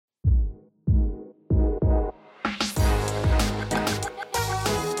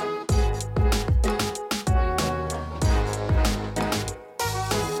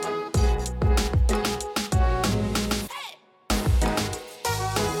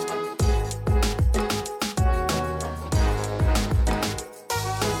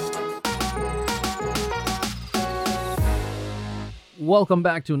Welcome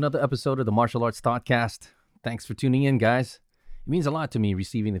back to another episode of the Martial Arts Thoughtcast. Thanks for tuning in, guys. It means a lot to me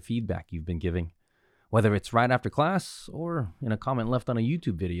receiving the feedback you've been giving, whether it's right after class or in a comment left on a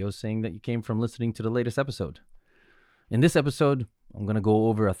YouTube video saying that you came from listening to the latest episode. In this episode, I'm going to go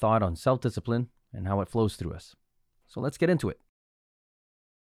over a thought on self-discipline and how it flows through us. So let's get into it.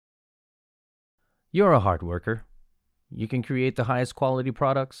 You're a hard worker. You can create the highest quality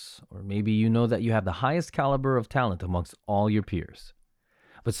products, or maybe you know that you have the highest caliber of talent amongst all your peers.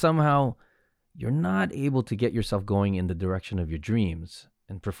 But somehow, you're not able to get yourself going in the direction of your dreams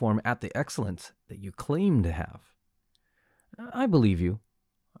and perform at the excellence that you claim to have. I believe you.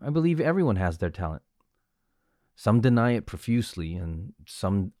 I believe everyone has their talent. Some deny it profusely, and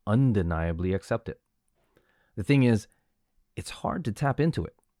some undeniably accept it. The thing is, it's hard to tap into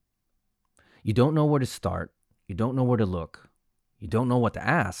it. You don't know where to start. You don't know where to look. You don't know what to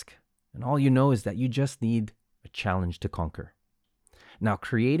ask. And all you know is that you just need a challenge to conquer. Now,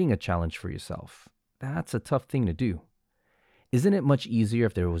 creating a challenge for yourself, that's a tough thing to do. Isn't it much easier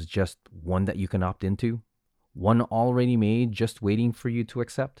if there was just one that you can opt into? One already made, just waiting for you to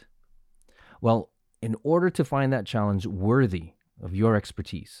accept? Well, in order to find that challenge worthy of your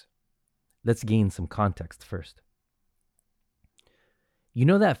expertise, let's gain some context first. You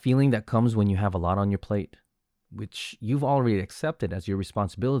know that feeling that comes when you have a lot on your plate, which you've already accepted as your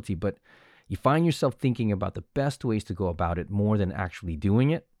responsibility, but you find yourself thinking about the best ways to go about it more than actually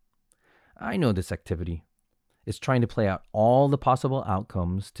doing it? I know this activity. It's trying to play out all the possible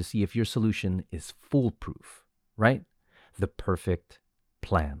outcomes to see if your solution is foolproof, right? The perfect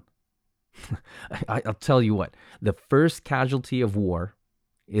plan. I'll tell you what, the first casualty of war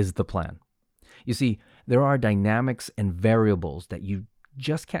is the plan. You see, there are dynamics and variables that you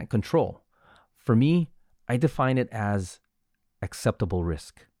just can't control. For me, I define it as acceptable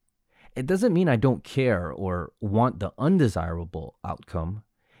risk. It doesn't mean I don't care or want the undesirable outcome.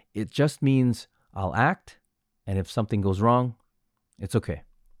 It just means I'll act, and if something goes wrong, it's okay.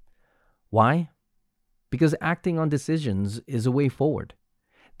 Why? Because acting on decisions is a way forward.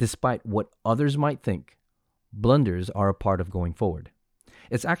 Despite what others might think, blunders are a part of going forward.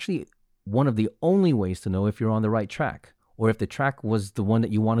 It's actually one of the only ways to know if you're on the right track, or if the track was the one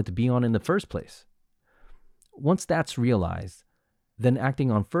that you wanted to be on in the first place. Once that's realized, then acting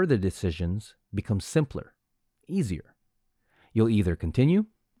on further decisions becomes simpler, easier. You'll either continue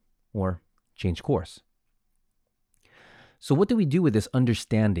or change course. So what do we do with this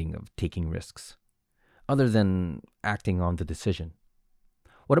understanding of taking risks, other than acting on the decision?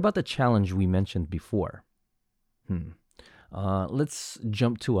 What about the challenge we mentioned before? Let's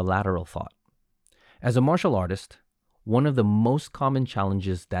jump to a lateral thought. As a martial artist, one of the most common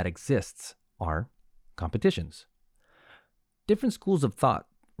challenges that exists are competitions. Different schools of thought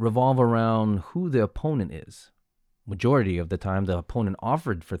revolve around who the opponent is. Majority of the time, the opponent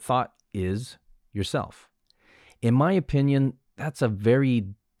offered for thought is yourself. In my opinion, that's a very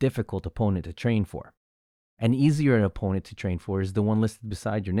difficult opponent to train for. An easier opponent to train for is the one listed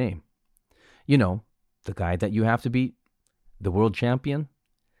beside your name. You know, the guy that you have to beat, the world champion,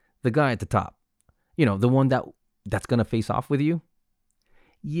 the guy at the top. You know, the one that's going to face off with you.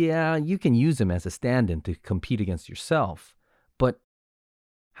 Yeah, you can use him as a stand-in to compete against yourself, but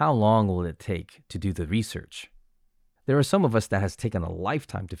how long will it take to do the research? There are some of us that has taken a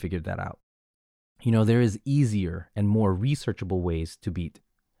lifetime to figure that out. You know, there is easier and more researchable ways to beat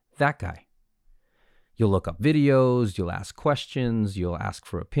that guy. You'll look up videos, you'll ask questions, you'll ask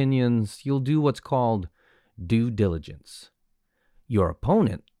for opinions, you'll do what's called due diligence. Your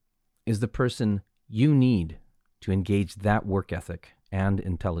opponent is the person you need to engage that work ethic and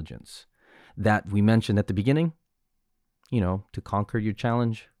intelligence that we mentioned at the beginning, to conquer your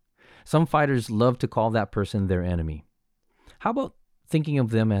challenge. Some fighters love to call that person their enemy. How about thinking of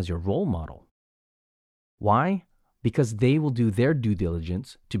them as your role model? Why? Because they will do their due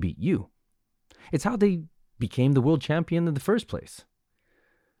diligence to beat you. It's how they became the world champion in the first place.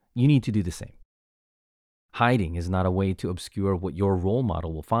 You need to do the same. Hiding is not a way to obscure what your role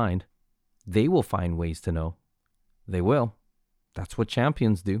model will find. They will find ways to know. They will. That's what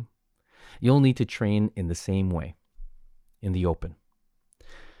champions do. You'll need to train in the same way, in the open.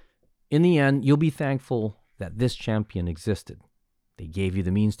 In the end, you'll be thankful that this champion existed. They gave you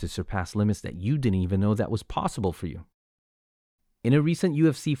the means to surpass limits that you didn't even know that was possible for you. In a recent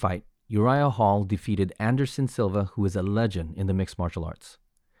UFC fight, Uriah Hall defeated Anderson Silva, who is a legend in the mixed martial arts.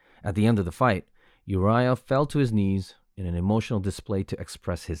 At the end of the fight, Uriah fell to his knees in an emotional display to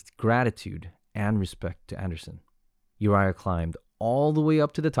express his gratitude and respect to Anderson. Uriah climbed all the way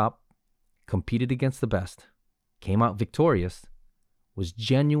up to the top, competed against the best, came out victorious, was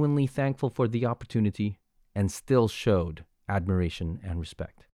genuinely thankful for the opportunity, and still showed admiration, and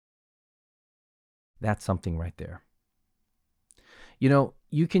respect. That's something right there. You know,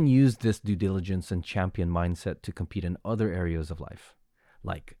 you can use this due diligence and champion mindset to compete in other areas of life,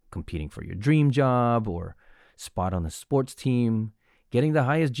 like competing for your dream job or spot on a sports team, getting the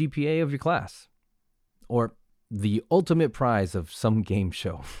highest GPA of your class, or the ultimate prize of some game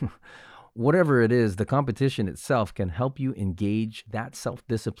show. Whatever it is, the competition itself can help you engage that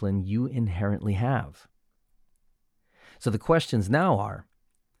self-discipline you inherently have. So the questions now are,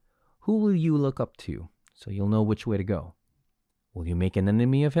 who will you look up to so you'll know which way to go? Will you make an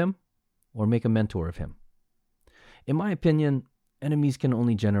enemy of him or make a mentor of him? In my opinion, enemies can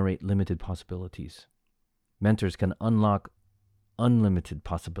only generate limited possibilities. Mentors can unlock unlimited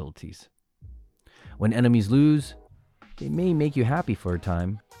possibilities. When enemies lose, they may make you happy for a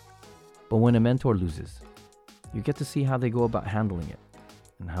time, but when a mentor loses, you get to see how they go about handling it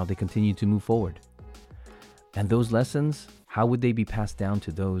and how they continue to move forward. And those lessons, how would they be passed down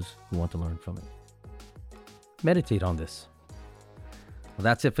to those who want to learn from it? Meditate on this. Well,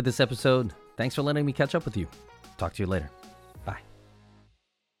 that's it for this episode. Thanks for letting me catch up with you. Talk to you later.